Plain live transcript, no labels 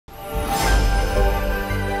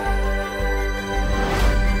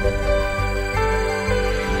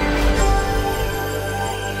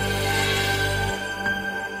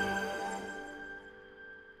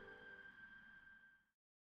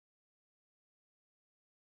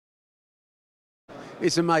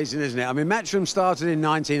It's amazing, isn't it? I mean, MATCHROOM started in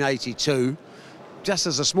 1982, just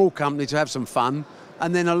as a small company to have some fun,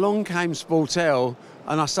 and then along came Sportel,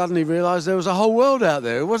 and I suddenly realised there was a whole world out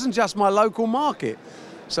there. It wasn't just my local market.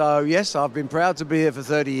 So yes, I've been proud to be here for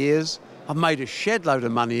 30 years. I've made a shed load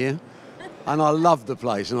of money here, and I love the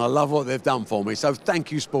place, and I love what they've done for me. So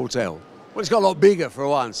thank you, Sportel. Well, it's got a lot bigger for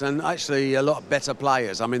once, and actually a lot better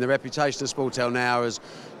players. I mean, the reputation of Sportel now has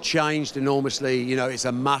changed enormously. You know, it's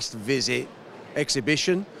a must-visit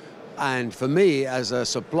exhibition, and for me as a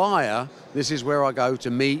supplier, this is where I go to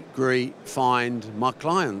meet, greet, find my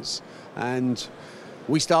clients. And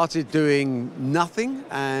we started doing nothing,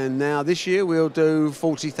 and now this year we'll do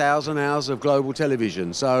 40,000 hours of global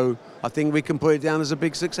television. So I think we can put it down as a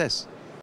big success.